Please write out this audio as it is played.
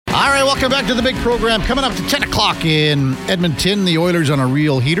welcome back to the big program. Coming up to 10 o'clock in Edmonton, the Oilers on a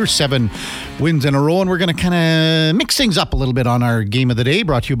real heater, 7 wins in a row, and we're going to kind of mix things up a little bit on our game of the day,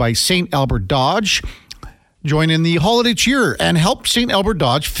 brought to you by St. Albert Dodge. Join in the holiday cheer and help St. Albert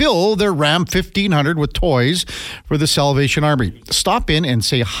Dodge fill their Ram 1500 with toys for the Salvation Army. Stop in and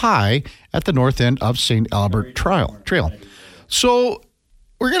say hi at the north end of St. Albert Trail. So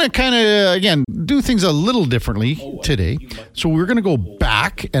we're going to kind of, again, do things a little differently today. So we're going to go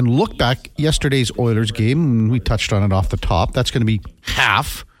back and look back yesterday's Oilers game. We touched on it off the top. That's going to be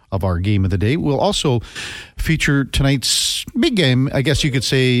half of our game of the day. We'll also feature tonight's big game, I guess you could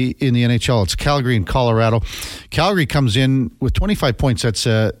say, in the NHL. It's Calgary and Colorado. Calgary comes in with 25 points. That's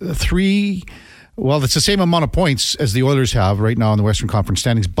that's the same amount of points as the Oilers have right now in the Western Conference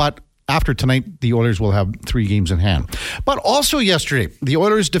standings, but after tonight, the Oilers will have 3 games in hand. But also yesterday, the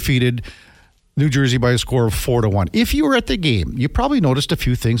Oilers defeated New Jersey by a score of 4-1. If you were at the game, you probably noticed a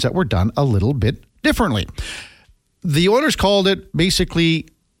few things that were done a little bit differently. The Oilers called it basically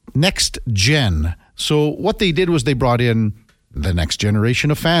next gen. So what they did was they brought in the next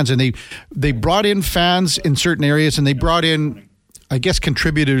generation of fans, and they brought in fans in certain areas, and they brought in, I guess,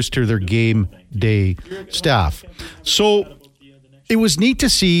 contributors to their game day staff. So it was neat to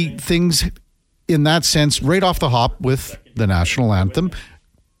see things in that sense right off the hop with the national anthem,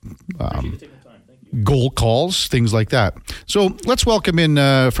 goal calls, things like that. So let's welcome in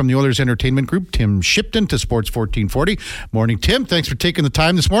from the Oilers Entertainment Group, Tim Shipton to Sports 1440. Morning, Tim. Thanks for taking the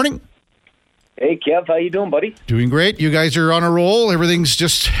time this morning. Hey, Kev. How you doing, buddy? Doing great. You guys are on a roll. Everything's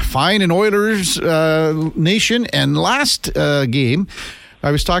just fine in Oilers Nation. And last game, I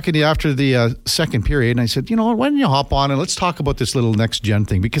was talking to you after the second period, and I said, you know what, why don't you hop on and let's talk about this little next-gen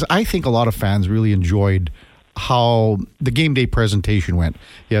thing, because I think a lot of fans really enjoyed how the game day presentation went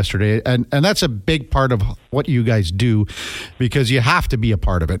yesterday, and that's a big part of what you guys do, because you have to be a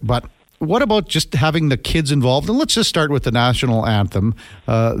part of it. But what about just having the kids involved? And let's just start with the national anthem,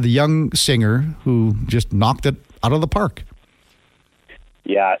 the young singer who just knocked it out of the park.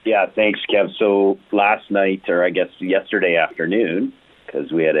 Yeah, thanks, Kev. So last night, or I guess yesterday afternoon, because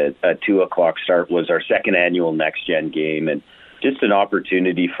we had a 2 o'clock start, was our second annual Next Gen game, and just an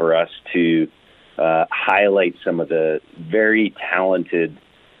opportunity for us to highlight some of the very talented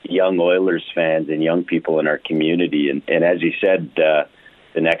young Oilers fans and young people in our community. And as you said,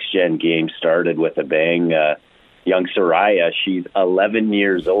 the Next Gen game started with a bang. Young Soraya, she's 11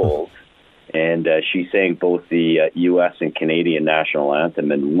 years old, and she sang both the U.S. and Canadian national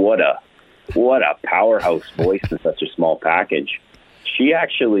anthem, and what a powerhouse voice in such a small package. She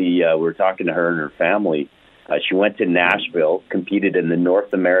actually, we're talking to her and her family, she went to Nashville, competed in the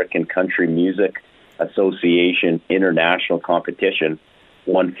North American Country Music Association International Competition,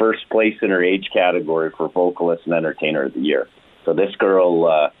 won first place in her age category for Vocalist and Entertainer of the Year. So this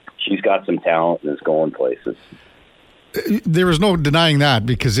girl, she's got some talent and is going places. There was no denying that,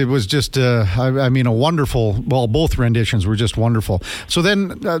 because it was just, a wonderful, well, both renditions were just wonderful. So then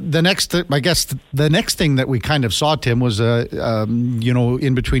the next thing that we kind of saw, Tim, was,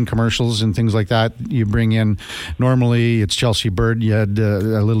 in between commercials and things like that, you bring in, normally it's Chelsea Bird. You had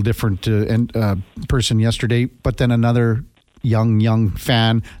a little different person yesterday, but then another young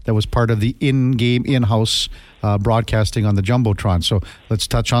fan that was part of the in-game, in-house broadcasting on the Jumbotron. So let's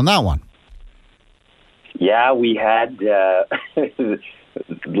touch on that one. Yeah, we had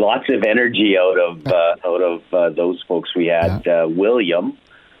lots of energy out of those folks. We had William,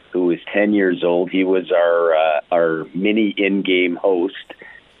 who was 10 years old. He was our mini in-game host,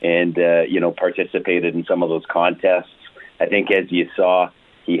 and participated in some of those contests. I think, as you saw,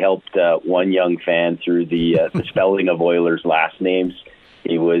 he helped one young fan through the spelling of Oilers' last names.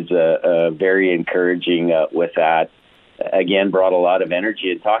 He was very encouraging with that. Again, brought a lot of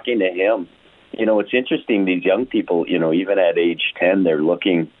energy. And talking to him, it's interesting, these young people, even at age 10, they're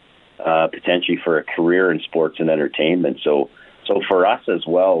looking potentially for a career in sports and entertainment. So for us as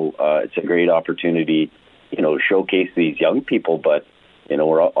well, it's a great opportunity, to showcase these young people. But,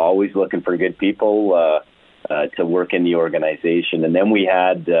 we're always looking for good people to work in the organization. And then we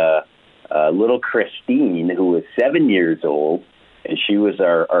had little Christine, who was 7 years old, and she was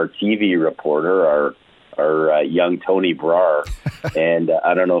our TV reporter, our young Tony Brar. And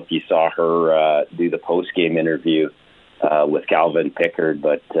I don't know if you saw her do the post-game interview with Calvin Pickard,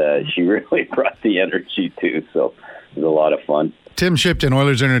 but she really brought the energy too, so it was a lot of fun. Tim Shipton,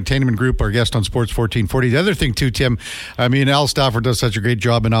 Oilers Entertainment Group, our guest on Sports 1440. The other thing too, Tim, Al Stafford does such a great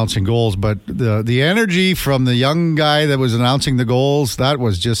job announcing goals, but the energy from the young guy that was announcing the goals, that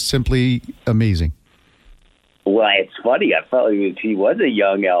was just simply amazing. Well, it's funny. I felt he was a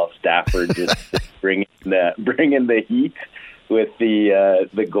young Al Stafford, just bringing the heat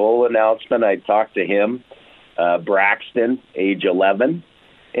the goal announcement. I talked to him, Braxton, age 11,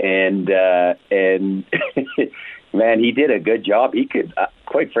 and man, he did a good job. He could,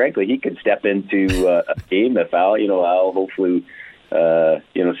 quite frankly, he could step into a game if Al hopefully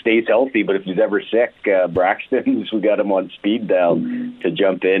stays healthy. But if he's ever sick, Braxton, we got him on speed dial to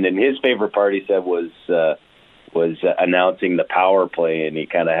jump in. And his favorite part, he said, was announcing the power play, and he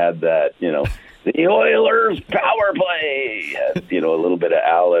kind of had that, the Oilers power play, a little bit of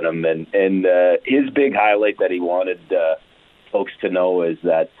Al in him. And his big highlight that he wanted folks to know is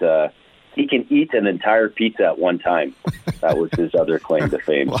that he can eat an entire pizza at one time. That was his other claim to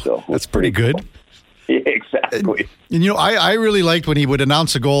fame. Well, so that's pretty good. Cool. Yeah, exactly. And I really liked when he would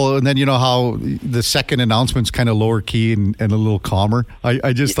announce a goal, and then how the second announcement's kind of lower key and a little calmer.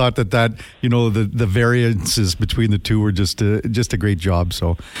 I just thought that the variances between the two were just a great job.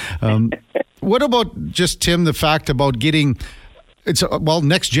 So, what about just, Tim, the fact about getting?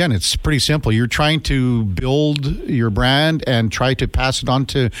 Next gen, it's pretty simple. You're trying to build your brand and try to pass it on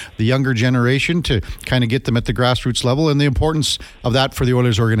to the younger generation to kind of get them at the grassroots level, and the importance of that for the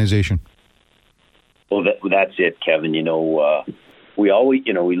Oilers organization. Well, that's it, Kevin. We always,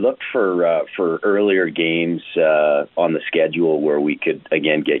 we looked for earlier games on the schedule where we could,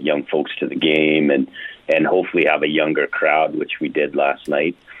 again, get young folks to the game and hopefully have a younger crowd, which we did last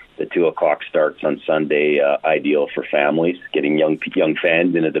night. The 2:00 starts on Sunday, ideal for families, getting young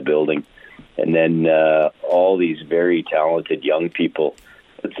fans into the building. And then all these very talented young people.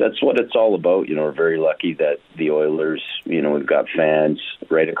 That's what it's all about. We're very lucky that the Oilers, we've got fans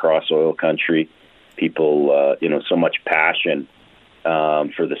right across oil country. People, so much passion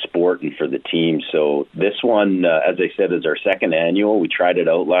for the sport and for the team. So this one, as I said, is our second annual. We tried it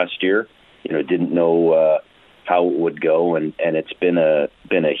out last year. Didn't know how it would go, and it's been a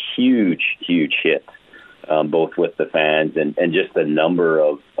huge hit, both with the fans and just the number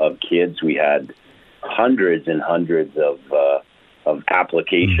of kids. We had hundreds and hundreds of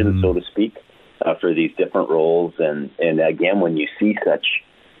applications, so to speak, for these different roles. And again, when you see such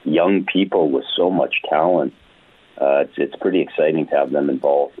young people with so much talent, it's pretty exciting to have them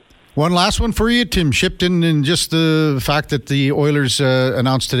involved. One last one for you, Tim Shipton, and just the fact that the Oilers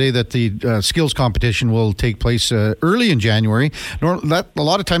announced today that the skills competition will take place early in January. A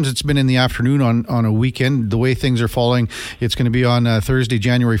lot of times it's been in the afternoon on a weekend. The way things are falling, it's going to be on Thursday,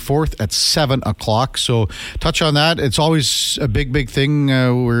 January 4th at 7 o'clock. So touch on that. It's always a big thing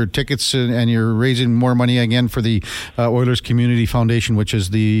where tickets and you're raising more money again for the Oilers Community Foundation, which is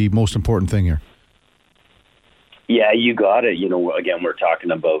the most important thing here. Yeah, you got it. Again, we're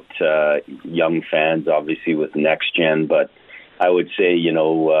talking about young fans, obviously with Next Gen, but I would say,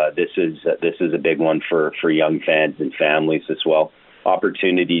 this is a big one for young fans and families as well.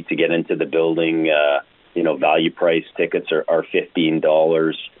 Opportunity to get into the building. Value price tickets are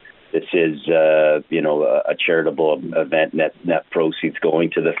 $15. This is a charitable event. Net proceeds going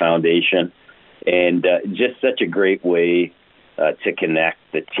to the foundation, and just such a great way to connect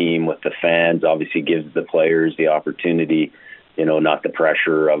the team with the fans. Obviously gives the players the opportunity, not the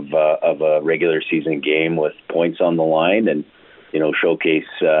pressure of a regular season game with points on the line, and, showcase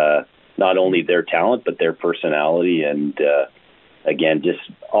not only their talent, but their personality. And again, just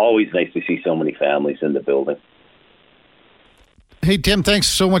always nice to see so many families in the building. Hey, Tim, thanks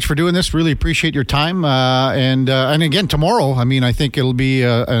so much for doing this. Really appreciate your time. And again, tomorrow, I think it'll be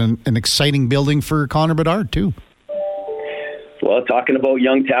an exciting building for Connor Bedard too. Well, talking about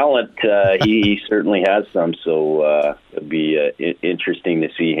young talent, he certainly has some. So it'll be interesting to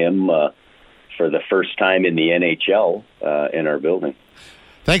see him for the first time in the NHL in our building.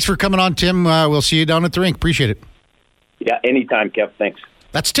 Thanks for coming on, Tim. We'll see you down at the rink. Appreciate it. Yeah, anytime, Kev. Thanks.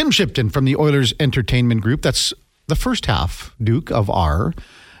 That's Tim Shipton from the Oilers Entertainment Group. That's the first half, Duke, of our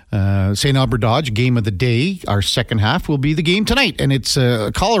St. Albert Dodge Game of the Day. Our second half will be the game tonight, and it's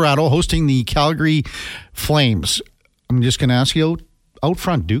Colorado hosting the Calgary Flames. I'm just going to ask you out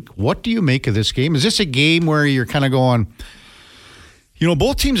front, Duke, what do you make of this game? Is this a game where you're kind of going,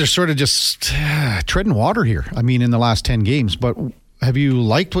 both teams are sort of just treading water here, in the last 10 games, but have you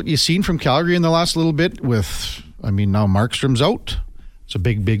liked what you've seen from Calgary in the last little bit with, now Markstrom's out. It's a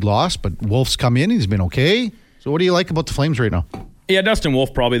big loss, but Wolf's come in. He's been okay. So what do you like about the Flames right now? Yeah, Dustin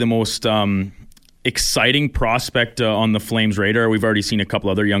Wolf, probably the most exciting prospect on the Flames radar. We've already seen a couple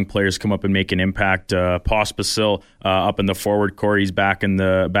other young players come up and make an impact. Pospisil up in the forward core, he's back in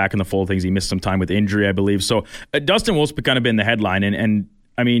the full things. He missed some time with injury, I believe. So Dustin Wolf's kind of been the headline, and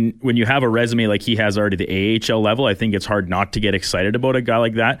when you have a resume like he has already the AHL level, I think it's hard not to get excited about a guy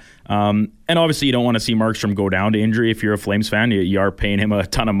like that. And obviously you don't want to see Markstrom go down to injury if you're a Flames fan. You are paying him a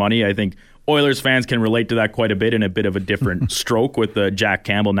ton of money. I think Oilers fans can relate to that quite a bit in a bit of a different stroke with Jack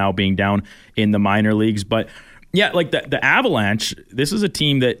Campbell now being down in the minor leagues. But yeah, like the Avalanche, this is a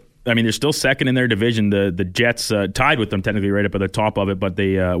team that, I mean, they're still second in their division. The Jets tied with them technically right up at the top of it, but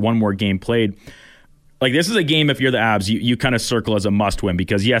they one more game played. Like, this is a game, if you're the Avs, you kind of circle as a must-win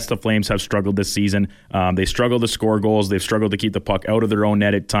because, yes, the Flames have struggled this season. They struggle to score goals. They've struggled to keep the puck out of their own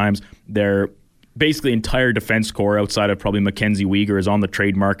net at times. Their basically entire defense core outside of probably Mackenzie Weegar is on the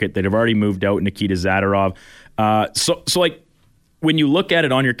trade market. They've already moved out Nikita Zadorov. So like, when you look at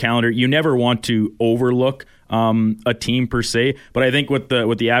it on your calendar, you never want to overlook a team per se, but I think with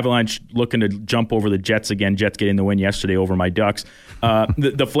the Avalanche looking to jump over the Jets again, Jets getting the win yesterday over my Ducks,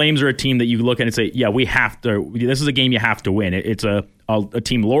 the Flames are a team that you look at and say, yeah, we have to. This is a game you have to win. It's a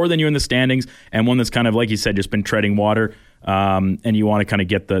team lower than you in the standings and one that's kind of, like you said, just been treading water, and you want to kind of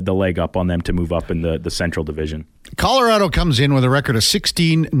get the leg up on them to move up in the Central Division. Colorado comes in with a record of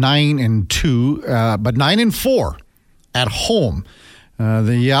 16-9-2, but 9-4 at home.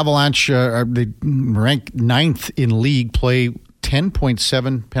 The Avalanche, they rank 9th in league, play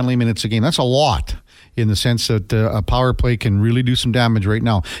 10.7 penalty minutes a game. That's a lot in the sense that a power play can really do some damage right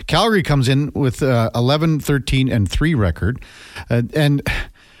now. Calgary comes in with 11-13-3 record. And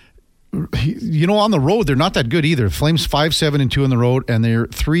you know, on the road, they're not that good either. Flames 5-7-2 on the road, and they're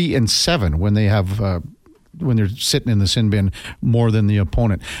 3-7 when they have... when they're sitting in the sin bin more than the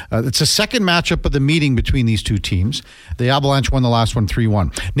opponent. It's a second matchup of the meeting between these two teams. The Avalanche won the last one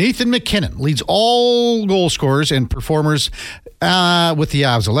 3-1. Nathan MacKinnon leads all goal scorers and performers with the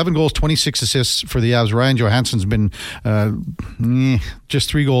Avs. 11 goals, 26 assists for the Avs. Ryan Johansson's been just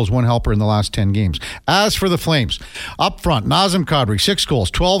 3 goals, 1 helper in the last 10 games. As for the Flames, up front, Nazem Kadri, 6 goals,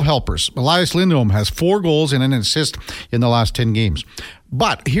 12 helpers. Elias Lindholm has 4 goals and an assist in the last 10 games.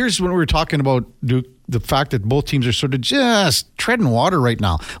 But here's when we were talking about the fact that both teams are sort of just treading water right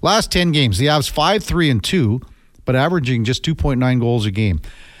now. Last 10 games, the Avs 5-3-2, but averaging just 2.9 goals a game.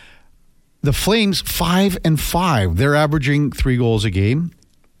 The Flames 5-5. They're averaging 3 goals a game.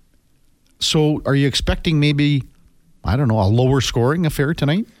 So are you expecting maybe, I don't know, a lower scoring affair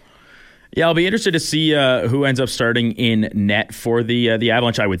tonight? Yeah, I'll be interested to see who ends up starting in net for the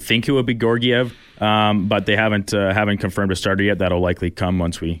Avalanche. I would think it would be Georgiev, but they haven't confirmed a starter yet. That'll likely come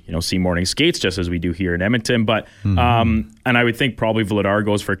once we see morning skates, just as we do here in Edmonton. But and I would think probably Vladar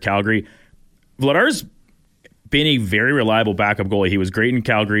goes for Calgary. Vladar's been a very reliable backup goalie. He was great in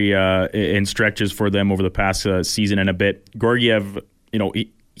Calgary in stretches for them over the past season and a bit. Georgiev,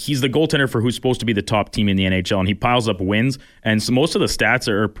 he's the goaltender for who's supposed to be the top team in the NHL, and he piles up wins, and so most of the stats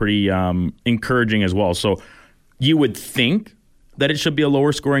are pretty encouraging as well. So you would think that it should be a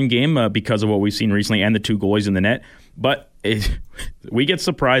lower scoring game because of what we've seen recently and the 2 goalies in the net, but we get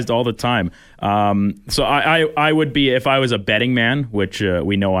surprised all the time. So I would be, if I was a betting man, which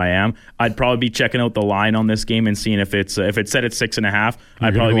we know I am, I'd probably be checking out the line on this game and seeing if it's set at 6.5.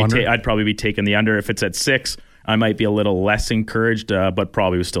 I'd probably be taking the under. If it's at 6, I might be a little less encouraged, but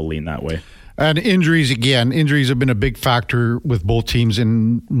probably would still lean that way. And injuries have been a big factor with both teams,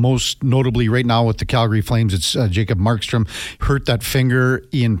 and most notably right now with the Calgary Flames, it's Jacob Markstrom hurt that finger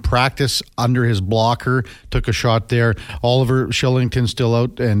in practice under his blocker, took a shot there. Oliver Shillington still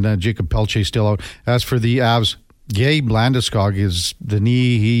out, and Jacob Pelche still out. As for the Avs, Gabe Landeskog is the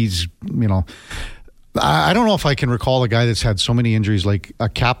knee. He's, I don't know if I can recall a guy that's had so many injuries, like a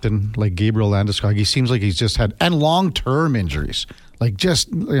captain like Gabriel Landeskog. He seems like he's just had, and long-term injuries, like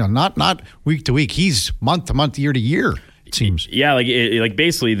just not week to week. He's month to month, year to year. It seems. Yeah, like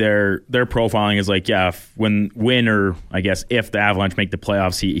basically their profiling is like, yeah, if the Avalanche make the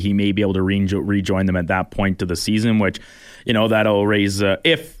playoffs, he may be able to rejoin them at that point to the season, which that'll raise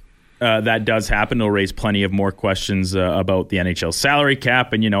if. That does happen. It'll raise plenty of more questions about the NHL salary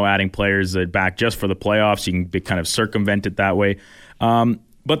cap and, adding players back just for the playoffs. You can kind of circumvent it that way.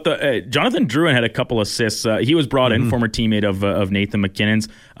 But Jonathan Drouin had a couple assists. He was brought in, former teammate of Nathan MacKinnon's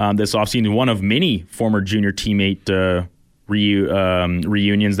this offseason, one of many former junior teammate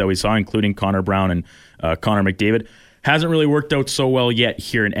reunions that we saw, including Connor Brown and Connor McDavid. Hasn't really worked out so well yet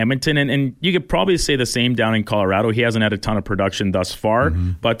here in Edmonton, and you could probably say the same down in Colorado. He hasn't had a ton of production thus far,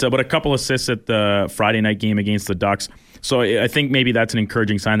 but a couple assists at the Friday night game against the Ducks. So I think maybe that's an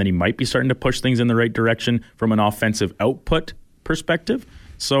encouraging sign that he might be starting to push things in the right direction from an offensive output perspective.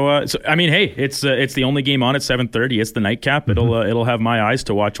 So I mean, hey, it's the only game on at 7:30. It's the nightcap. It'll have my eyes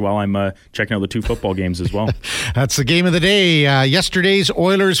to watch while I'm checking out the 2 football games as well. That's the game of the day. Yesterday's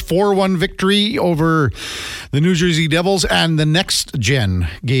Oilers 4-1 victory over the New Jersey Devils, and the next gen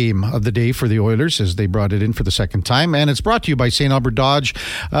game of the day for the Oilers as they brought it in for the second time. And it's brought to you by St. Albert Dodge.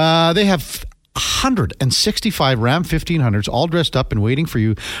 They have 165 Ram 1500s, all dressed up and waiting for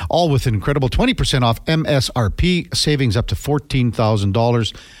you, all with an incredible 20% off MSRP, savings up to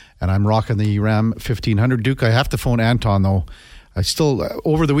 $14,000. And I'm rocking the Ram 1500. Duke, I have to phone Anton, though. I still,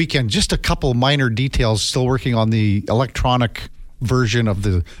 over the weekend, just a couple minor details, still working on the electronic version of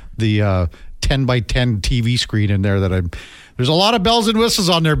the 10 by 10 TV screen in there there's a lot of bells and whistles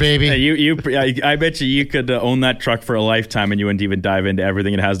on there, baby. I bet you could own that truck for a lifetime and you wouldn't even dive into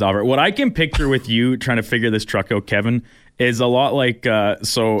everything it has to offer. What I can picture with you trying to figure this truck out, Kevin, is a lot like,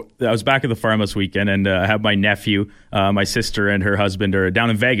 so I was back at the farm this weekend and I have my nephew, my sister and her husband are down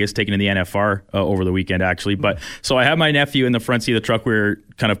in Vegas taking in the NFR over the weekend, actually. But so I have my nephew in the front seat of the truck. We were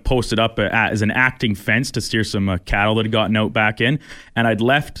kind of posted up as an acting fence to steer some cattle that had gotten out back in. And I'd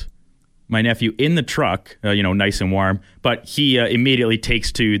left my nephew in the truck, nice and warm, but he immediately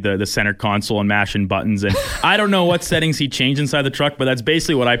takes to the center console and mashing buttons. And I don't know what settings he changed inside the truck, but that's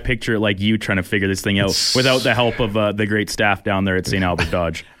basically what I picture, like you trying to figure this thing out without the help of the great staff down there at St. Albert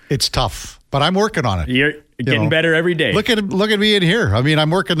Dodge. It's tough, but I'm working on it. You're getting better every day. Look at me in here. I mean, I'm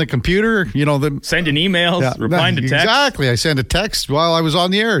working the computer. Sending emails, replying to text. Exactly. I sent a text while I was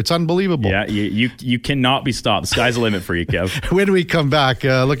on the air. It's unbelievable. Yeah, you cannot be stopped. The sky's the limit for you, Kev. When we come back,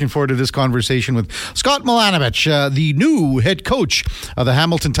 looking forward to this conversation with Scott Milanovich, the new head coach of the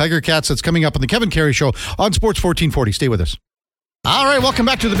Hamilton Tiger Cats. That's coming up on the Kevin Karius Show on Sports 1440. Stay with us. All right, welcome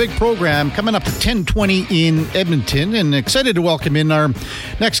back to the big program. Coming up at 10:20 in Edmonton, and excited to welcome in our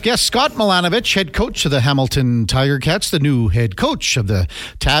next guest, Scott Milanovich, head coach of the Hamilton Tiger Cats, the new head coach of the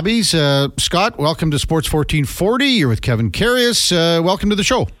Tabbies. Scott, welcome to Sports 1440. You're with Kevin Karius. Welcome to the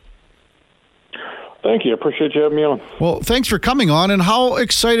show. Thank you. I appreciate you having me on. Well, thanks for coming on, and how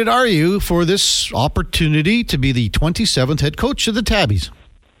excited are you for this opportunity to be the 27th head coach of the Tabbies?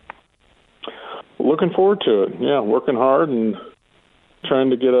 Looking forward to it. Yeah, working hard and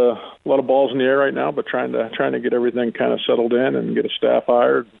trying to get a lot of balls in the air right now, but trying to get everything kind of settled in and get a staff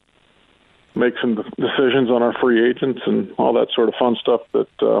hired, make some decisions on our free agents and all that sort of fun stuff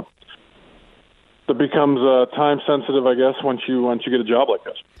that becomes time sensitive, I guess, once you get a job like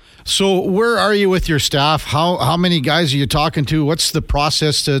this. So where are you with your staff? How many guys are you talking to? What's the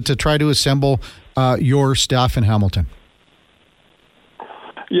process to try to assemble your staff in Hamilton?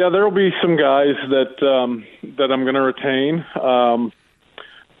 Yeah, there will be some guys that I'm going to retain.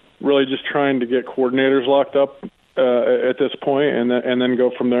 Really just trying to get coordinators locked up at this point, and then go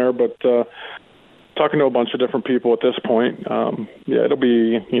from there. But talking to a bunch of different people at this point, it'll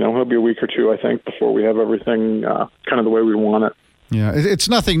be a week or two, I think, before we have everything kind of the way we want it. Yeah, it's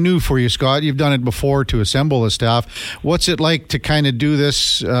nothing new for you, Scott. You've done it before to assemble a staff. What's it like to kind of do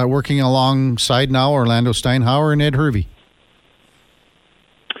this working alongside now Orlando Steinhauer and Ed Hervey?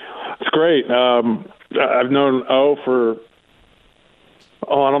 It's great. I've known for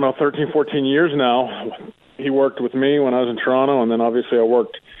 13, 14 years now. He worked with me when I was in Toronto, and then obviously I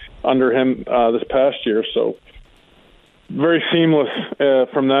worked under him this past year. So very seamless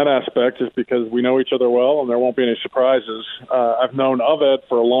from that aspect, just because we know each other well and there won't be any surprises. I've known of Ed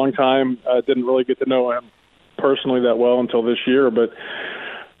for a long time. I didn't really get to know him personally that well until this year, but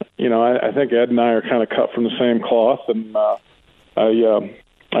I think Ed and I are kind of cut from the same cloth, and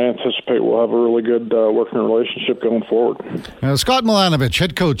I anticipate we'll have a really good working relationship going forward. Scott Milanovich,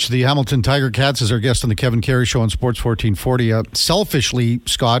 head coach of the Hamilton Tiger Cats, is our guest on the Kevin Karius Show on Sports 1440. Selfishly,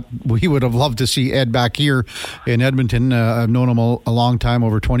 Scott, we would have loved to see Ed back here in Edmonton. I've known him a long time,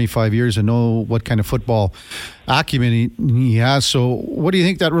 over 25 years, and know what kind of football acumen he has. So what do you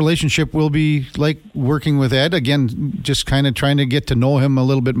think that relationship will be like working with Ed? Again, just kind of trying to get to know him a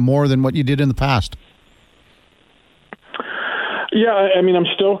little bit more than what you did in the past. Yeah, I mean, I'm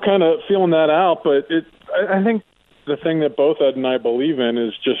still kind of feeling that out, but I think the thing that both Ed and I believe in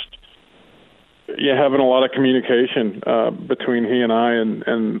is just having a lot of communication between he and I,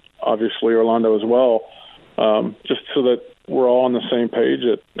 and obviously Orlando as well, just so that we're all on the same page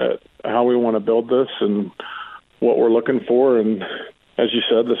at how we want to build this and what we're looking for. And as you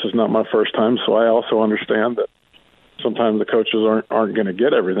said, this is not my first time, so I also understand that sometimes the coaches aren't going to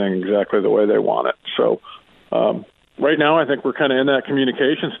get everything exactly the way they want it. So right now, I think we're kind of in that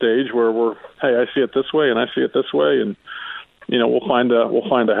communication stage where hey, I see it this way and I see it this way, and we'll find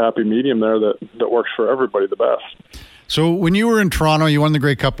a happy medium there that works for everybody the best. So when you were in Toronto, you won the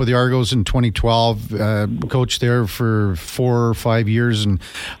Grey Cup with the Argos in 2012, coached there for 4 or 5 years. And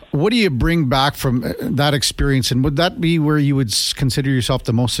what do you bring back from that experience? And would that be where you would consider yourself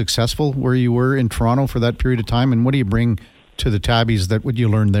the most successful, where you were in Toronto for that period of time? And what do you bring to the Tabbies that what you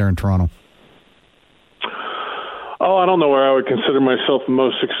learned there in Toronto? Oh, I don't know where I would consider myself the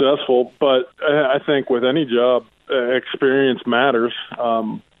most successful, but I think with any job, experience matters.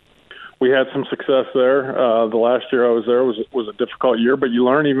 we had some success there. The last year I was there was a difficult year, but you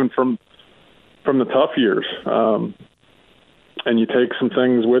learn even from the tough years. And you take some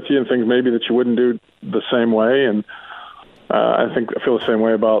things with you and things maybe that you wouldn't do the same way. And I feel the same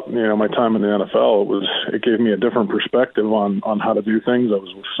way about, my time in the NFL. It gave me a different perspective on how to do things. I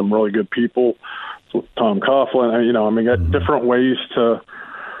was with some really good people, with Tom Coughlin. Got different ways to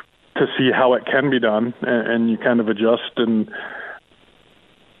see how it can be done, and you kind of adjust and,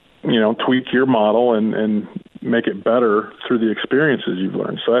 tweak your model and make it better through the experiences you've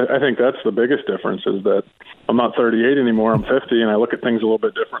learned. So I think that's the biggest difference, is that I'm not 38 anymore. I'm 50, and I look at things a little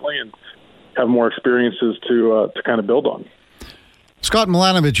bit differently and have more experiences to kind of build on. Scott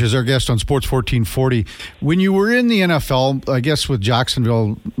Milanovich is our guest on Sports 1440. When you were in the NFL, I guess with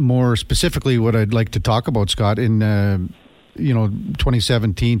Jacksonville, more specifically what I'd like to talk about, Scott, in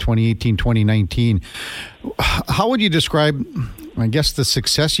 2017, 2018, 2019, how would you describe, I guess, the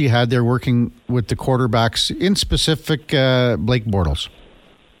success you had there working with the quarterbacks, in specific Blake Bortles?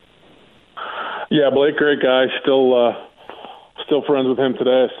 Yeah, Blake, great guy. Still friends with him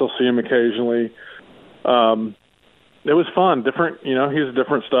today. I still see him occasionally. It was fun. Different, he's a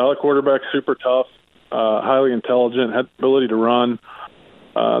different style of quarterback, super tough, highly intelligent, had the ability to run.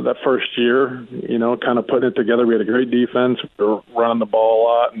 That first year, kind of putting it together. We had a great defense. We were running the ball a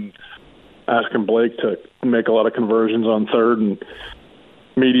lot and asking Blake to make a lot of conversions on third and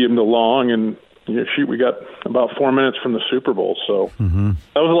medium to long. And we got about 4 minutes from the Super Bowl. So that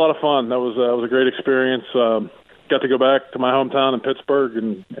was a lot of fun. That was a great experience. Got to go back to my hometown in Pittsburgh,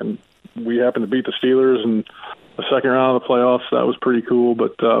 and we happened to beat the Steelers in the second round of the playoffs. That was pretty cool.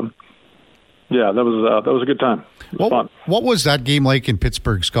 But yeah, that was a good time. It was fun. What was that game like in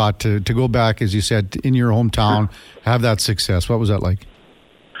Pittsburgh, Scott, to go back, as you said, in your hometown, have that success? What was that like?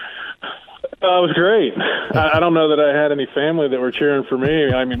 It was great. I don't know that I had any family that were cheering for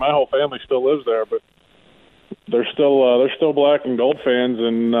me. I mean, my whole family still lives there, but they're still black and gold fans,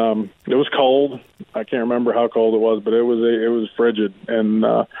 and it was cold. I can't remember how cold it was, but it was frigid, and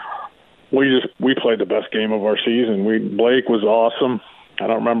we played the best game of our season. Blake was awesome. I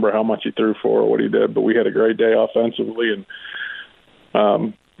don't remember how much he threw for or what he did, but we had a great day offensively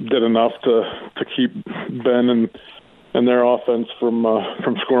and did enough to keep Ben and their offense from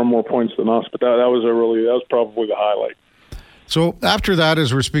scoring more points than us. But that was probably the highlight. So after that,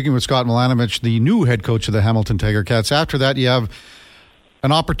 as we're speaking with Scott Milanovich, the new head coach of the Hamilton Tiger Cats, after that you have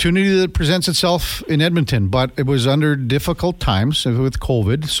an opportunity that presents itself in Edmonton, but it was under difficult times with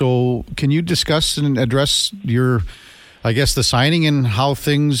COVID. So can you discuss and address the signing and how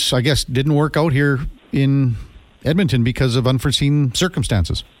things, didn't work out here in Edmonton because of unforeseen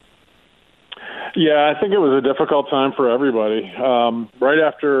circumstances? Yeah, I think it was a difficult time for everybody. Right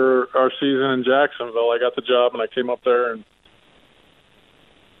after our season in Jacksonville, I got the job and I came up there and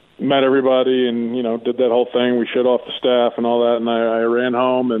met everybody and, did that whole thing. We shut off the staff and all that, and I ran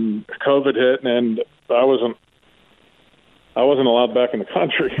home and COVID hit, and I wasn't allowed back in the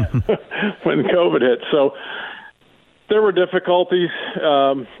country when COVID hit. So there were difficulties.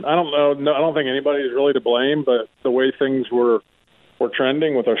 I don't know. No, I don't think anybody is really to blame, but the way things were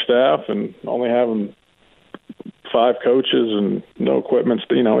trending with our staff and only having 5 coaches and no equipment,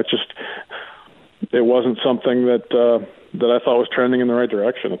 it wasn't something that I thought was trending in the right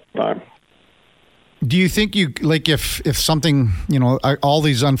direction at the time. Do you think if something, all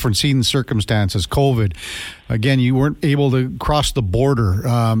these unforeseen circumstances, COVID, again, you weren't able to cross the border,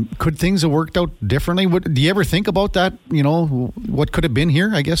 could things have worked out differently? Do you ever think about that, what could have been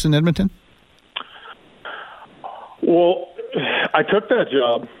here, I guess, in Edmonton? Well, I took that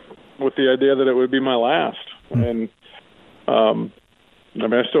job with the idea that it would be my last. And,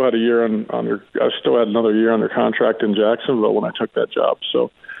 I still had I still had another year under contract in Jacksonville when I took that job.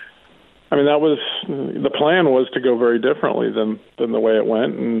 So, that was the plan, was to go very differently than the way it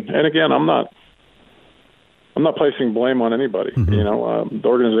went. And again, I'm not placing blame on anybody. The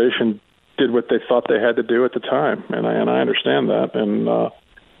organization did what they thought they had to do at the time, and I understand that. And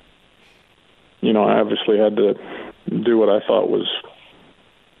I obviously had to do what I thought was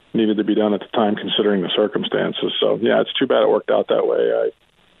needed to be done at the time, considering the circumstances. So yeah, it's too bad it worked out that way.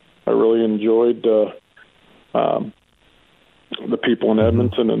 I really enjoyed the people in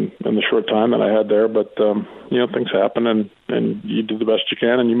Edmonton and the short time that I had there, but things happen and you do the best you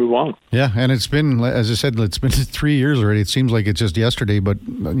can and you move on. Yeah, and it's been, as I said, it's been 3 years already. It seems like it's just yesterday, but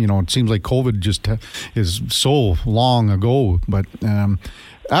it seems like COVID just is so long ago. But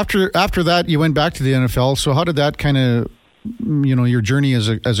after that, you went back to the NFL. So how did that kind of your journey as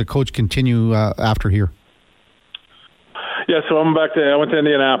a coach continue after here? Yeah, so I went to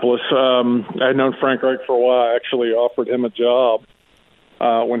Indianapolis. I had known Frank Reich for a while. I actually offered him a job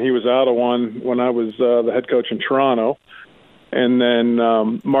when he was out of one when I was the head coach in Toronto. And then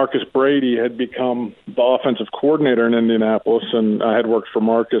Marcus Brady had become the offensive coordinator in Indianapolis, and I had worked for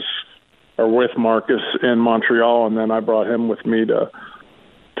with Marcus in Montreal, and then I brought him with me to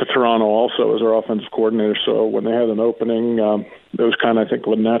Toronto also as our offensive coordinator. So when they had an opening, it was kind of, I think,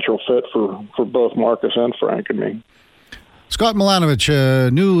 a natural fit for both Marcus and Frank and me. Scott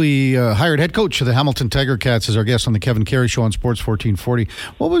Milanovich, newly hired head coach of the Hamilton Tiger Cats, is our guest on the Kevin Karius Show on Sports 1440.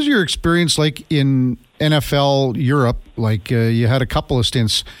 What was your experience like in NFL Europe? Like you had a couple of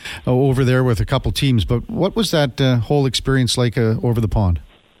stints over there with a couple teams, but what was that whole experience like over the pond?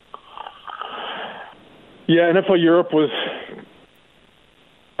 Yeah, NFL Europe was,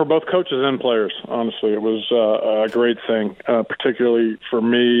 for both coaches and players, honestly, it was a great thing, particularly for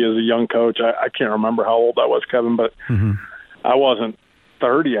me as a young coach. I can't remember how old I was, Kevin, but I wasn't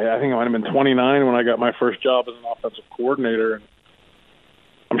 30. I think I might have been 29 when I got my first job as an offensive coordinator. And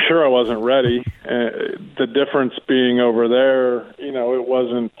I'm sure I wasn't ready. The difference being over there,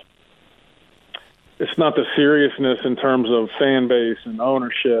 it's not the seriousness in terms of fan base and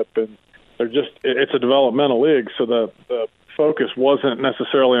ownership, and it's a developmental league, so the focus wasn't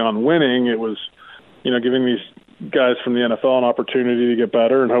necessarily on winning. It was, giving these guys from the NFL an opportunity to get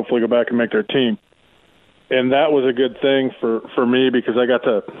better and hopefully go back and make their team. And that was a good thing for me because I got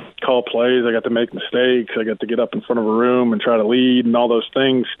to call plays, I got to make mistakes, I got to get up in front of a room and try to lead and all those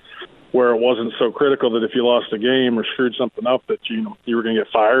things where it wasn't so critical that if you lost a game or screwed something up that you were going to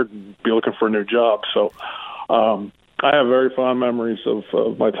get fired and be looking for a new job. So I have very fond memories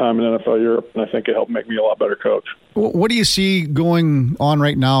of my time in NFL Europe, and I think it helped make me a lot better coach. What do you see going on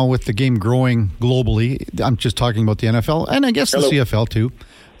right now with the game growing globally? I'm just talking about the NFL, and I guess the CFL too.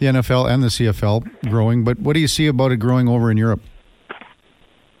 The NFL and the CFL growing, but what do you see about it growing over in Europe?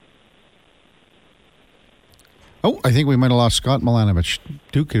 Oh, I think we might have lost Scott Milanovich.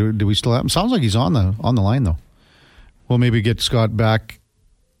 Duke, do we still have him? Sounds like he's on the line, though. We'll maybe get Scott back.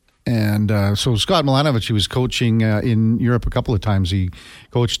 And so Scott Milanovich, he was coaching in Europe a couple of times. He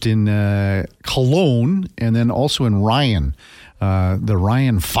coached in Cologne and then also in Ryan, the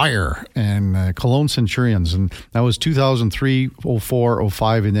Ryan Fire and Cologne Centurions. And that was 2003, 04,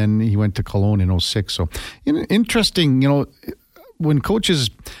 05, and then he went to Cologne in 06. So interesting, when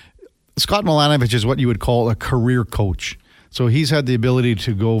coaches, Scott Milanovich is what you would call a career coach. So he's had the ability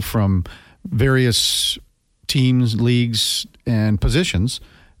to go from various teams, leagues, and positions.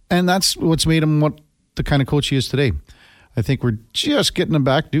 And that's what's made him what the kind of coach he is today. I think we're just getting him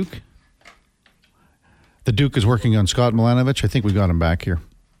back, Duke. The Duke is working on Scott Milanovich. I think we got him back here.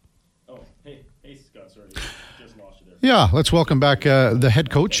 Oh, hey, Scott, sorry. Just lost you there. Yeah, let's welcome back the head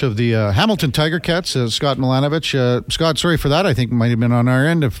coach of the Hamilton Tiger Cats, Scott Milanovich. Scott, sorry for that. I think it might have been on our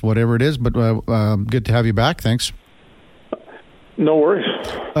end, if whatever it is, but good to have you back. Thanks. No worries.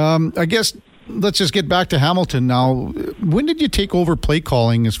 I guess let's just get back to Hamilton now. When did you take over play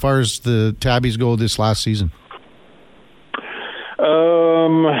calling as far as the Tabbies go this last season?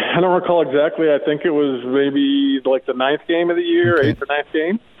 I don't recall exactly. I think it was maybe like the 9th game of the year, okay. 8th or 9th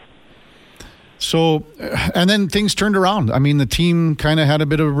game. So, and then things turned around. I mean, the team kind of had a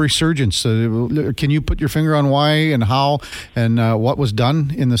bit of a resurgence. Can you put your finger on why and how and what was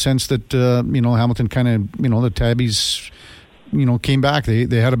done in the sense that, Hamilton kind of, the Tabbies, came back. They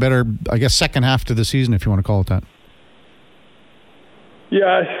had a better, I guess, second half to the season, if you want to call it that.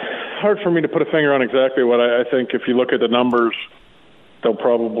 Yeah, it's hard for me to put a finger on exactly what I think. If you look at the numbers, they'll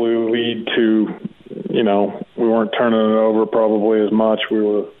probably lead to, we weren't turning it over probably as much. We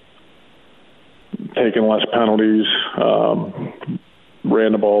were taking less penalties,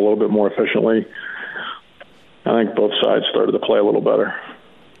 ran the ball a little bit more efficiently. I think both sides started to play a little better.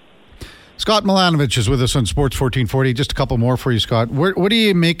 Scott Milanovich is with us on Sports 1440. Just a couple more for you, Scott. What do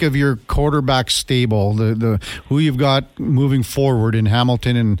you make of your quarterback stable, the who you've got moving forward in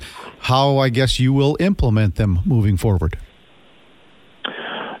Hamilton, and how, I guess, you will implement them moving forward?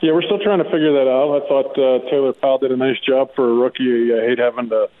 Yeah, we're still trying to figure that out. I thought Taylor Powell did a nice job for a rookie. I hate having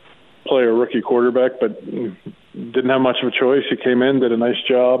to play a rookie quarterback, but didn't have much of a choice. He came in, did a nice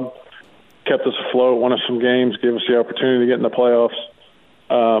job, kept us afloat, won us some games, gave us the opportunity to get in the playoffs.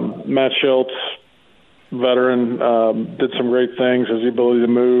 Matt Schultz, veteran, did some great things, has the ability to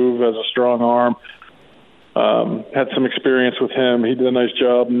move, has a strong arm. Had some experience with him. He did a nice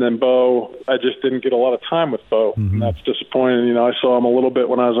job. And then Bo, I just didn't get a lot of time with Bo. And that's disappointing. I saw him a little bit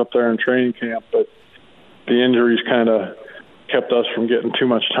when I was up there in training camp, but the injuries kind of kept us from getting too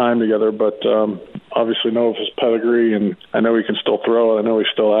much time together. But obviously know of his pedigree, and I know he can still throw it. I know he's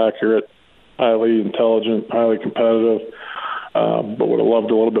still accurate, highly intelligent, highly competitive. But would have loved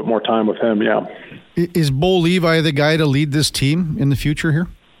a little bit more time with him, yeah. Is Bo Levi the guy to lead this team in the future here?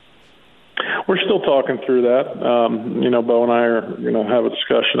 We're still talking through that. Bo and I are going to have a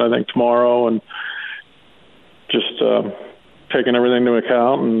discussion, I think, tomorrow, and just taking everything into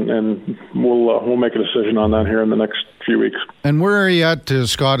account, and we'll make a decision on that here in the next few weeks. And where are you at,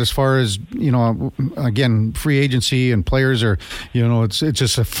 Scott, as far as, again, free agency and players are, it's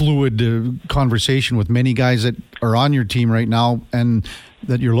just a fluid conversation with many guys that are on your team right now and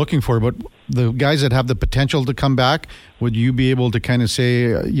that you're looking for, but the guys that have the potential to come back, would you be able to kind of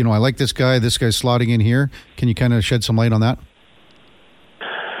say, I like this guy's slotting in here? Can you kind of shed some light on that?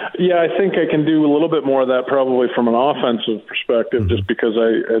 Yeah, I think I can do a little bit more of that probably from an offensive perspective, just because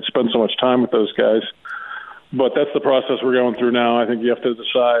I had spent so much time with those guys. But that's the process we're going through now. I think you have to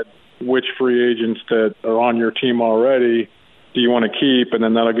decide which free agents that are on your team already do you want to keep, and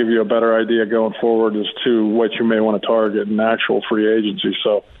then that'll give you a better idea going forward as to what you may want to target in actual free agency.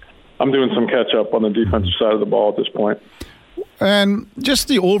 So I'm doing some catch-up on the defensive side of the ball at this point. And just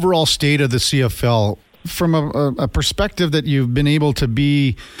the overall state of the CFL, from a perspective that you've been able to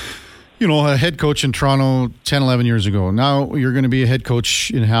be, a head coach in Toronto 10, 11 years ago. Now you're going to be a head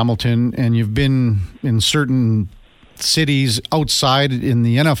coach in Hamilton, and you've been in certain cities outside in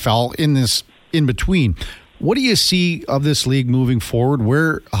the NFL in this in between. What do you see of this league moving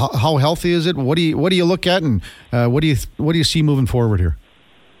forward? How healthy is it? What do you look at, and what do you see moving forward here?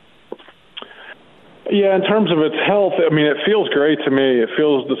 Yeah, in terms of its health, it feels great to me. It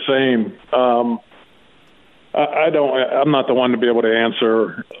feels the same. I'm not the one to be able to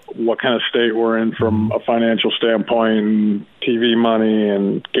answer what kind of state we're in from a financial standpoint, TV money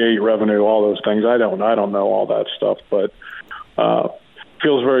and gate revenue, all those things. I don't know all that stuff, but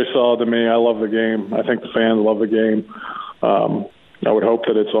feels very solid to me. I love the game. I think the fans love the game. I would hope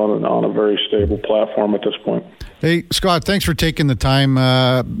that it's on a very stable platform at this point. Hey, Scott, thanks for taking the time.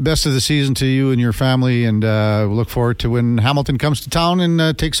 Best of the season to you and your family, and we look forward to when Hamilton comes to town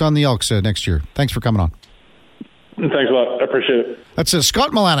and takes on the Elks next year. Thanks for coming on. Thanks a lot. I appreciate it. That's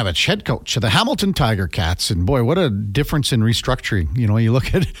Scott Milanovich, head coach of the Hamilton Tiger Cats. And boy, what a difference in restructuring. You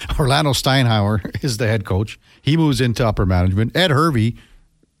look at Orlando Steinhauer is the head coach. He moves into upper management. Ed Hervey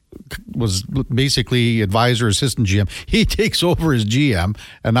was basically advisor, assistant GM. He takes over as GM,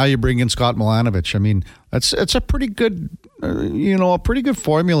 and now you bring in Scott Milanovich. It's a pretty good, a pretty good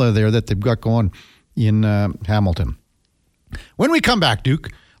formula there that they've got going in Hamilton. When we come back, Duke,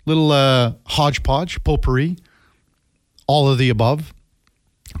 little hodgepodge, potpourri, all of the above.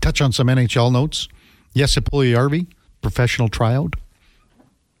 Touch on some NHL notes. Yes, Puljujärvi, professional tryout.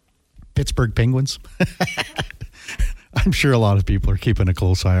 Pittsburgh Penguins. I'm sure a lot of people are keeping a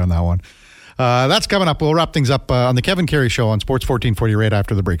close eye on that one. That's coming up. We'll wrap things up on the Kevin Carey Show on Sports 1440 right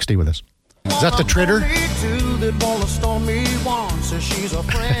after the break. Stay with us. Is that the Tritter?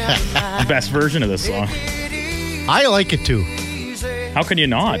 Best version of this song. I like it too. How can you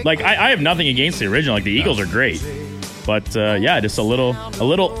not? I have nothing against the original. The Eagles are great. But just a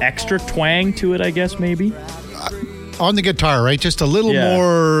little extra twang to it, I guess, maybe. On the guitar, right? Just a little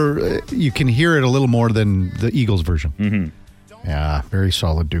more, you can hear it a little more than the Eagles version. Mm-hmm. Yeah, very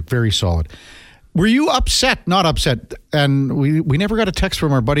solid, Duke. Very solid. Were you upset? Not upset. And we never got a text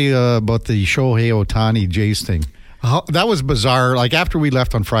from our buddy about the Shohei Ohtani Jays thing. That was bizarre. After we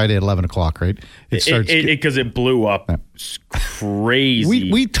left on Friday at 11 o'clock, right? Because it blew up. Yeah.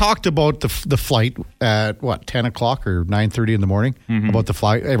 Crazy. We talked about the flight at 10 o'clock or 9:30 in the morning, about the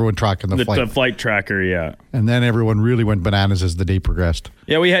flight. Everyone tracking the flight. The flight tracker, yeah. And then everyone really went bananas as the day progressed.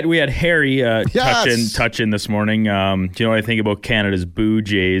 Yeah, we had Harry touch in this morning. Do you know what I think about Canada's Boo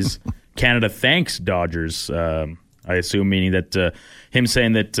Jays? Canada thanks Dodgers. I assume meaning that him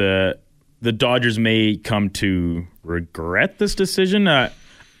saying that the Dodgers may come to regret this decision.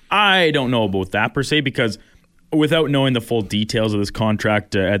 I don't know about that per se, because without knowing the full details of this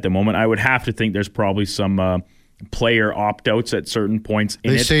contract at the moment, I would have to think there's probably some player opt-outs at certain points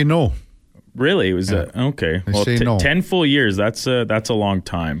in it. They say no. Really? It was okay. They say no. 10 full years, that's a long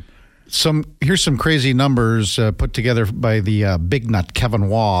time. Here's some crazy numbers put together by the big nut Kevin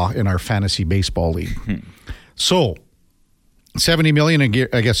Waugh in our fantasy baseball league. So, $70 million a year,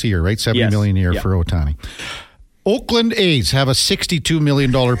 right? $70 million a year for Ohtani. Oakland A's have a $62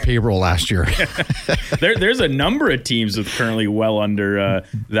 million payroll last year. There's a number of teams with currently well under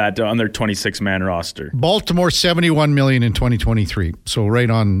that on their 26-man roster. Baltimore, $71 million in 2023, so right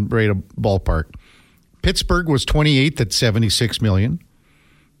a ballpark. Pittsburgh was 28th at $76 million.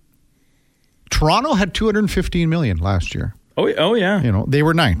 Toronto had $215 million last year. Oh yeah. They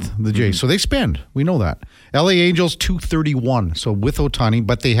were 9th, the Jays. So they spend. We know that. LA Angels, $231. So with Ohtani,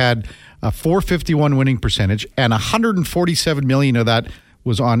 but they had a $451 winning percentage, and $147 million of that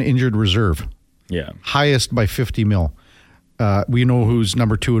was on injured reserve Yeah. Highest by 50 mil. We know who's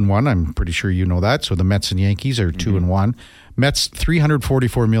number 2 and 1. I'm pretty sure you know that. So the Mets and Yankees are 2 and 1. Mets,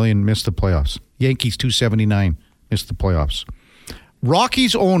 $344 million, missed the playoffs. Yankees, $279, missed the playoffs.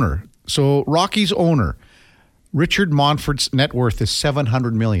 Rockies owner, Richard Monfort's net worth is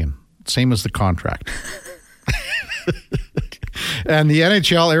 $700 million, same as the contract. And the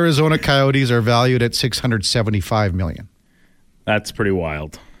NHL Arizona Coyotes are valued at $675 million. That's pretty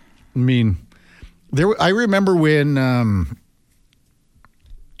wild. I mean, I remember when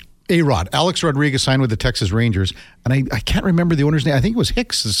Alex Rodriguez signed with the Texas Rangers, and I can't remember the owner's name. I think it was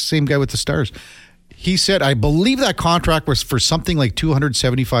Hicks, the same guy with the Stars. He said, I believe that contract was for something like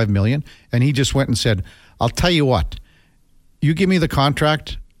 $275 million, and he just went and said, I'll tell you what, you give me the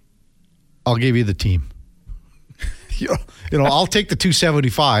contract, I'll give you the team. I'll take the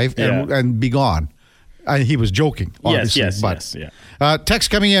 275 and be gone. He was joking, obviously. Yes.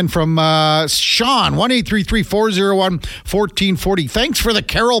 Text coming in from Sean, 1-833-401-1440. Thanks for the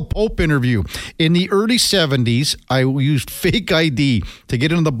Carol Pope interview. In the early 70s, I used fake ID to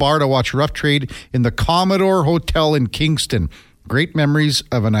get into the bar to watch Rough Trade in the Commodore Hotel in Kingston. Great memories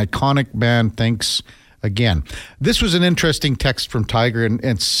of an iconic band. Thanks again. This was an interesting text from Tiger,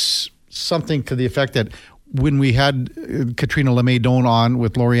 and something to the effect that when we had Katrina LeMaidon on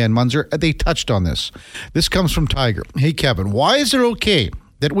with Lorianne Munzer, they touched on this. This comes from Tiger. Hey, Kevin, why is it okay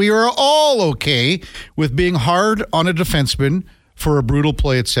that we are all okay with being hard on a defenseman for a brutal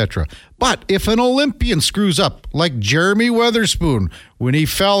play, etc.? But if an Olympian screws up, like Jeremy Weatherspoon when he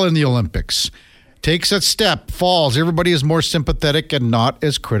fell in the Olympics, takes a step, falls, everybody is more sympathetic and not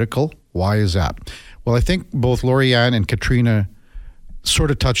as critical. Why is that? Well, I think both Lorianne and Katrina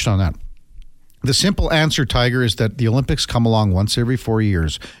sort of touched on that. The simple answer, Tiger, is that the Olympics come along once every 4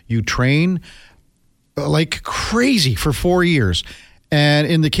 years. You train like crazy for 4 years. And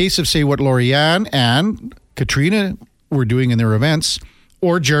in the case of, say, what Lorianne and Katrina were doing in their events,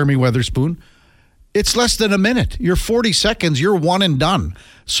 or Jeremy Weatherspoon, it's less than a minute. You're 40 seconds, you're one and done.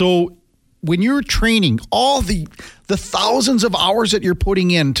 So when you're training, all the thousands of hours that you're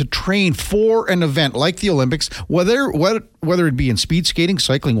putting in to train for an event like the Olympics, whether it be in speed skating,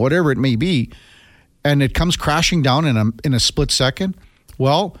 cycling, whatever it may be, and it comes crashing down in a split second,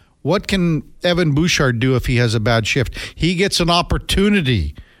 well, what can Evan Bouchard do if he has a bad shift? He gets an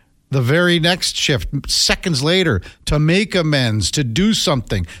opportunity the very next shift, seconds later, to make amends, to do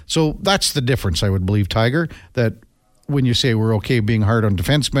something. So that's the difference, I would believe, Tiger, that when you say we're okay being hard on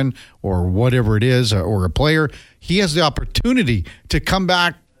defensemen or whatever it is, or a player, he has the opportunity to come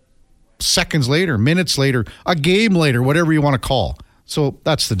back seconds later, minutes later, a game later, whatever you want to call. So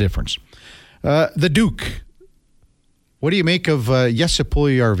that's the difference. The Duke. What do you make of Jesse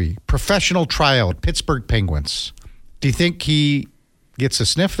Puljujärvi, professional tryout, Pittsburgh Penguins? Do you think he gets a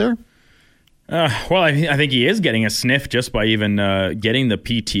sniff there? Well, I think he is getting a sniff just by even getting the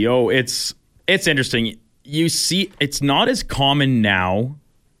PTO. It's interesting. You see, it's not as common now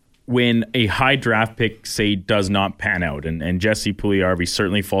when a high draft pick, say, does not pan out, and Jesse Puljujärvi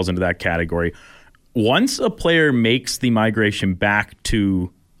certainly falls into that category. Once a player makes the migration back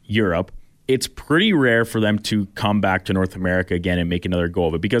to Europe, it's pretty rare for them to come back to North America again and make another go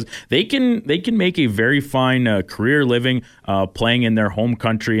of it, because they can make a very fine career living playing in their home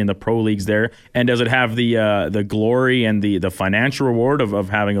country in the pro leagues there. And does it have the glory and the financial reward of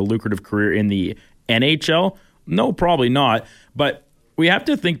having a lucrative career in the NHL? No, probably not. But we have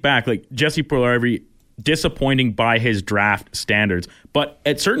to think back, like Jesse Puljujärvi, disappointing by his draft standards, but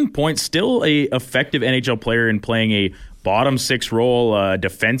at certain points still a effective NHL player in playing a bottom six role,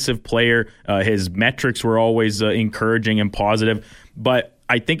 defensive player. His metrics were always encouraging and positive. But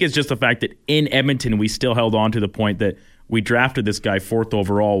I think it's just the fact that in Edmonton, we still held on to the point that we drafted this guy 4th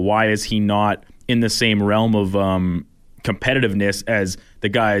overall. Why is he not in the same realm of competitiveness as the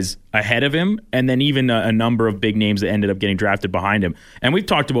guys ahead of him, and then even a number of big names that ended up getting drafted behind him? And we've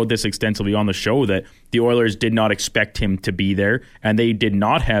talked about this extensively on the show, that the Oilers did not expect him to be there, and they did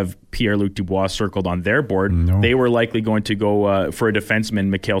not have Pierre-Luc Dubois circled on their board. No. They were likely going to go for a defenseman,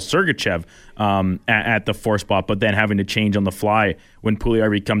 Mikhail Sergachev, at the 4th spot, but then having to change on the fly when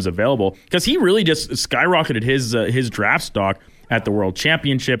Puljujärvi becomes available, because he really just skyrocketed his draft stock at the World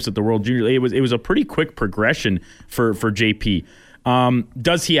Championships, at the World Junior. It was a pretty quick progression for JP.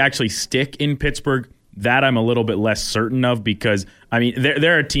 Does he actually stick in Pittsburgh? That I'm a little bit less certain of, because I mean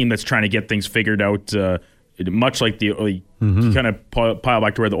they're a team that's trying to get things figured out, much like the kind of pile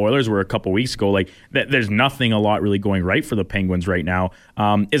back to where the Oilers were a couple weeks ago. Like there's nothing a lot really going right for the Penguins right now.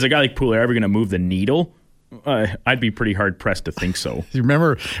 Is a guy like Puljujärvi going to move the needle I'd be pretty hard pressed to think so. You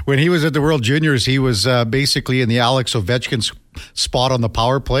remember when he was at the World Juniors, he was basically in the Alex Ovechkin spot on the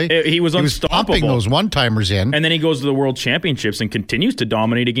power play. He was unstoppable. Pumping those one-timers in. And then he goes to the World Championships and continues to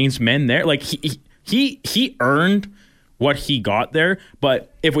dominate against men there. Like, he earned what he got there.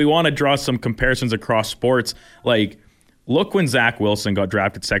 But if we want to draw some comparisons across sports, like, look when Zach Wilson got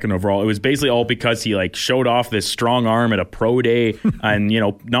drafted second overall. It was basically all because he showed off this strong arm at a pro day and,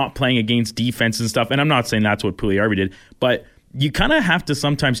 not playing against defense and stuff. And I'm not saying that's what Puljujarvi did, but you kind of have to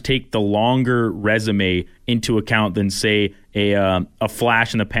sometimes take the longer resume into account than, say, a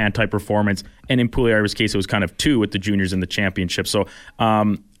flash in the pan type performance. And in Puljujarvi's case, it was kind of 2 with the juniors in the championship. So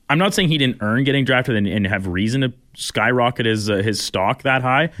I'm not saying he didn't earn getting drafted and have reason to skyrocket his stock that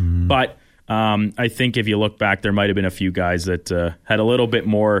high, but I think if you look back, there might have been a few guys that had a little bit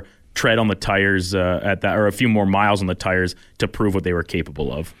more tread on the tires at that, or a few more miles on the tires to prove what they were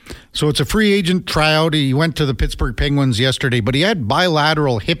capable of. So it's a free agent tryout. He went to the Pittsburgh Penguins yesterday, but he had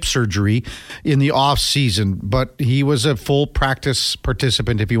bilateral hip surgery in the off season. But he was a full practice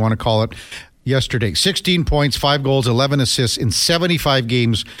participant, if you want to call it, yesterday. 16 points, 5 goals, 11 assists in 75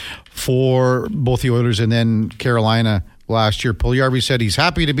 games for both the Oilers and then Carolina last year. Puljujarvi said he's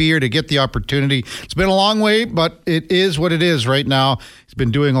happy to be here to get the opportunity. It's been a long way, but it is what it is right now. He's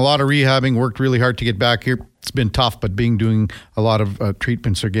been doing a lot of rehabbing, worked really hard to get back here. It's been tough, but doing a lot of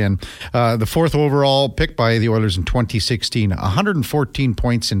treatments again. The 4th overall pick by the Oilers in 2016, 114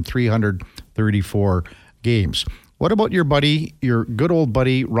 points in 334 games. What about your good old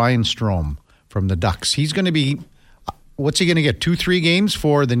buddy, Ryan Strome from the Ducks? He's going to be, what's he going to get, 2-3 games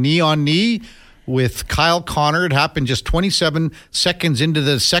for the knee-on-knee with Kyle Connor? It happened just 27 seconds into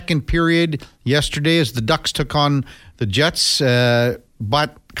the second period yesterday as the Ducks took on the Jets.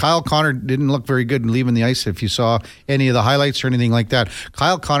 But Kyle Connor didn't look very good in leaving the ice if you saw any of the highlights or anything like that.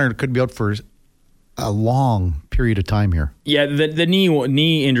 Kyle Connor could be out for a long period of time here. Yeah, the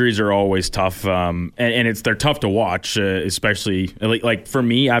knee injuries are always tough, and they're tough to watch, especially like for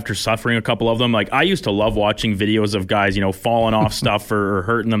me after suffering a couple of them. Like, I used to love watching videos of guys, falling off stuff or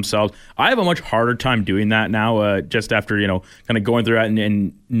hurting themselves. I have a much harder time doing that now, just after kind of going through that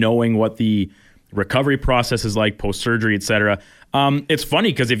and knowing what the recovery process is like post surgery, etc. It's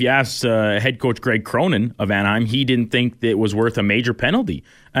funny because if you asked head coach Greg Cronin of Anaheim, he didn't think that it was worth a major penalty.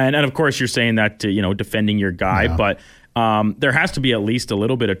 And of course, you're saying that defending your guy, but there has to be at least a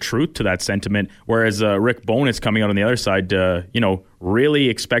little bit of truth to that sentiment. Whereas Rick Bowness coming out on the other side, really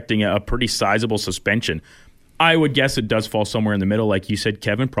expecting a pretty sizable suspension. I would guess it does fall somewhere in the middle, like you said,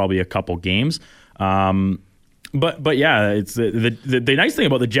 Kevin, probably a couple games. But yeah, it's the nice thing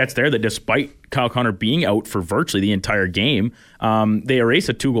about the Jets there that despite Kyle Connor being out for virtually the entire game, they erase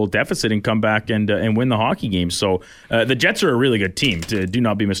a 2-goal deficit and come back and win the hockey game. So the Jets are a really good team. Do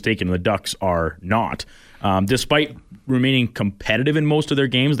not be mistaken. The Ducks are not. Despite remaining competitive in most of their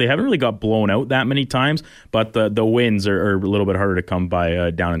games, they haven't really got blown out that many times. But the wins are a little bit harder to come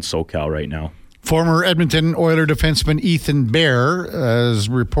by down in SoCal right now. Former Edmonton Oiler defenseman Ethan Bear, as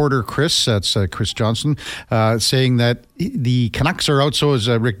reporter Chris Johnson, saying that the Canucks are out. So is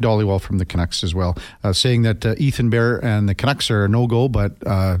Rick Dollywell from the Canucks as well, saying that Ethan Bear and the Canucks are a no-go, but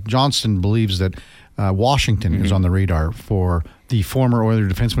Johnston believes that Washington is on the radar for the former Oiler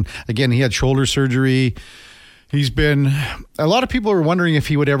defenseman. Again, he had shoulder surgery. A lot of people are wondering if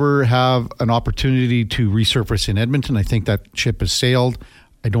he would ever have an opportunity to resurface in Edmonton. I think that ship has sailed.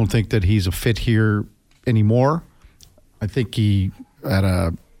 I don't think that he's a fit here anymore. I think Ethan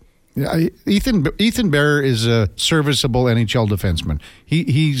Bear is a serviceable NHL defenseman.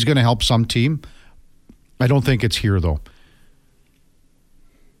 He's going to help some team. I don't think it's here, though.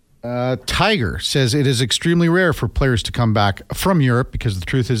 Tiger says it is extremely rare for players to come back from Europe because the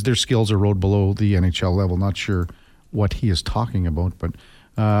truth is their skills are rode below the NHL level. Not sure what he is talking about, but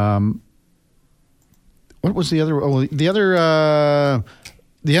what was the other? Oh,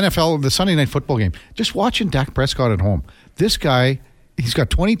 the NFL, the Sunday Night Football game. Just watching Dak Prescott at home. This guy, he's got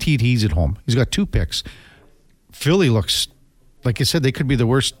 20 TDs at home. He's got 2 picks. Philly looks, like I said, they could be the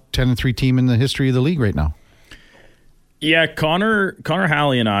worst 10-3 team in the history of the league right now. Yeah, Connor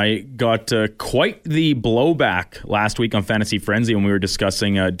Halley and I got quite the blowback last week on Fantasy Frenzy when we were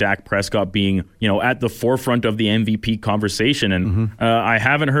discussing Dak Prescott being, at the forefront of the MVP conversation. And I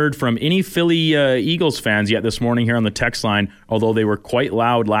haven't heard from any Philly Eagles fans yet this morning here on the text line, although they were quite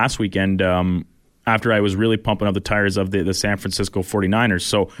loud last weekend after I was really pumping up the tires of the San Francisco 49ers.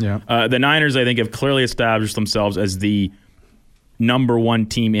 So the Niners, I think, have clearly established themselves as the number 1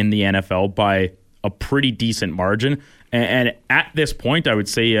 team in the NFL by a pretty decent margin. And at this point, I would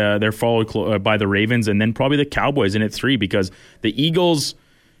say they're followed by the Ravens and then probably the Cowboys in at 3 because the Eagles,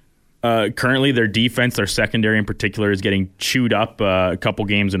 currently their defense, their secondary in particular, is getting chewed up a couple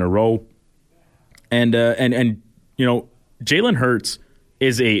games in a row. And Jalen Hurts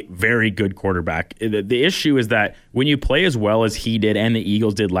is a very good quarterback. The issue is that when you play as well as he did and the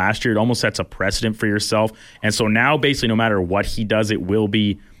Eagles did last year, it almost sets a precedent for yourself. And so now basically no matter what he does, it will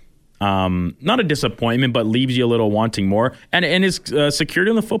be not a disappointment, but leaves you a little wanting more. And his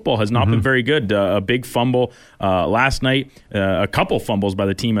security on the football has not been very good. A big fumble last night, a couple fumbles by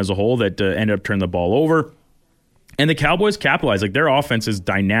the team as a whole that ended up turning the ball over. And the Cowboys capitalize. Like, their offense is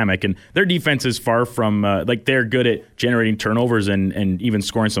dynamic, and their defense is far from they're good at generating turnovers and even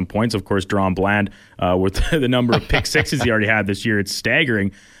scoring some points. Of course, Deron Bland with the number of pick sixes he already had this year, it's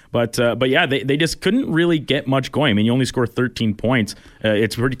staggering. But yeah, they just couldn't really get much going. I mean, you only score 13 points.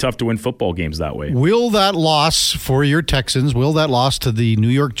 It's pretty tough to win football games that way. Will that loss for your Texans, will that loss to the New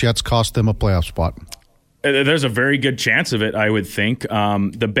York Jets cost them a playoff spot? There's a very good chance of it, I would think.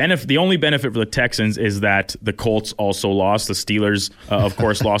 The only benefit for the Texans is that the Colts also lost. The Steelers, of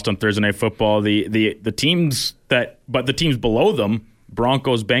course, lost on Thursday Night Football. The teams below them,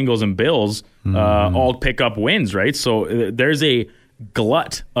 Broncos, Bengals, and Bills, all pick up wins, right? So there's a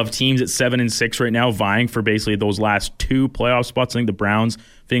glut of teams at 7-6 right now, vying for basically those last two playoff spots. I think the Browns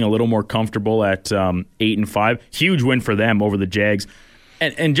being a little more comfortable at 8-5. Huge win for them over the Jags.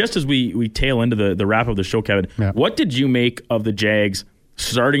 And just as we tail into the wrap of the show, Kevin, what did you make of the Jags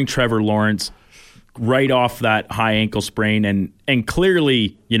starting Trevor Lawrence right off that high ankle sprain and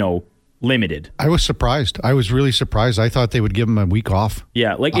clearly, limited? I was surprised. I was really surprised. I thought they would give him a week off.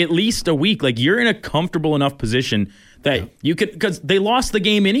 Yeah, at least a week. Like, you're in a comfortable enough position that you could, because they lost the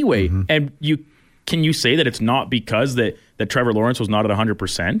game anyway. And can you say that it's not because that Trevor Lawrence was not at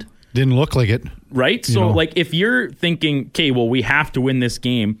 100%? Didn't look like it. Right? So, if you're thinking, okay, well, we have to win this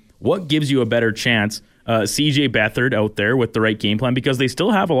game, what gives you a better chance? CJ Beathard out there with the right game plan, because they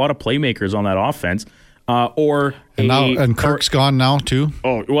still have a lot of playmakers on that offense. And Kirk's gone now, too?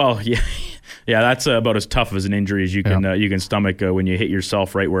 Oh, well, yeah. Yeah, that's about as tough as an injury as you can stomach when you hit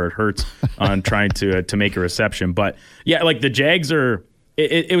yourself right where it hurts on trying to make a reception. But, yeah, the Jags are...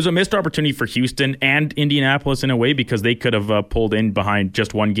 It was a missed opportunity for Houston and Indianapolis in a way, because they could have pulled in behind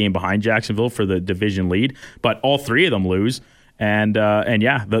just one game behind Jacksonville for the division lead, but all three of them lose. And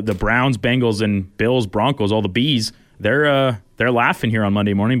the Browns, Bengals, and Bills, Broncos, all the Bees, they're laughing here on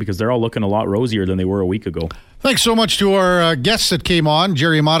Monday morning because they're all looking a lot rosier than they were a week ago. Thanks so much to our guests that came on.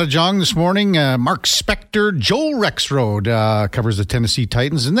 Jerry Matajong this morning, Mark Spector, Joel Rexroad covers the Tennessee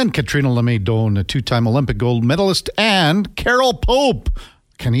Titans, and then Katrina LeMay-Doan, a two-time Olympic gold medalist, and Carol Pope,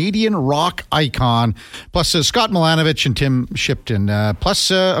 Canadian rock icon, plus Scott Milanovich and Tim Shipton, plus,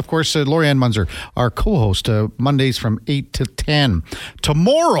 of course, Lorianne Munzer, our co-host, Mondays from 8 to 10.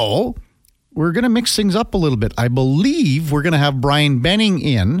 Tomorrow, we're going to mix things up a little bit. I believe we're going to have Brian Benning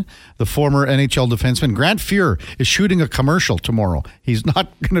in, the former NHL defenseman. Grant Fuhr is shooting a commercial tomorrow. He's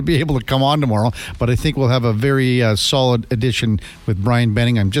not going to be able to come on tomorrow, but I think we'll have a very solid edition with Brian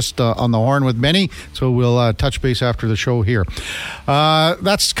Benning. I'm just on the horn with Benny, so we'll touch base after the show here.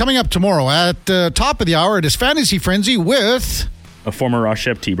 That's coming up tomorrow. At the top of the hour, it is Fantasy Frenzy with... a former Ross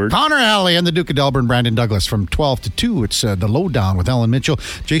Shep T-Bird. Connor Alley and the Duke of Delburn, Brandon Douglas from 12 to 2. It's The Lowdown with Alan Mitchell.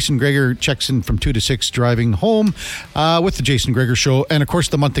 Jason Greger checks in from 2 to 6, driving home with the Jason Greger Show. And, of course,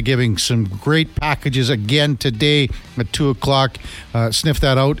 the month of giving. Some great packages again today at 2 o'clock. Sniff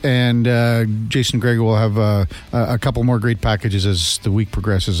that out. And Jason Greger will have a couple more great packages as the week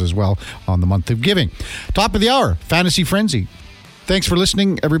progresses as well on the month of giving. Top of the hour, Fantasy Frenzy. Thanks for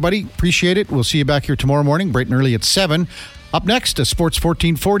listening, everybody. Appreciate it. We'll see you back here tomorrow morning, bright and early at 7. Up next, a Sports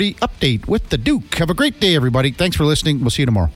 1440 update with the Duke. Have a great day, everybody. Thanks for listening. We'll see you tomorrow.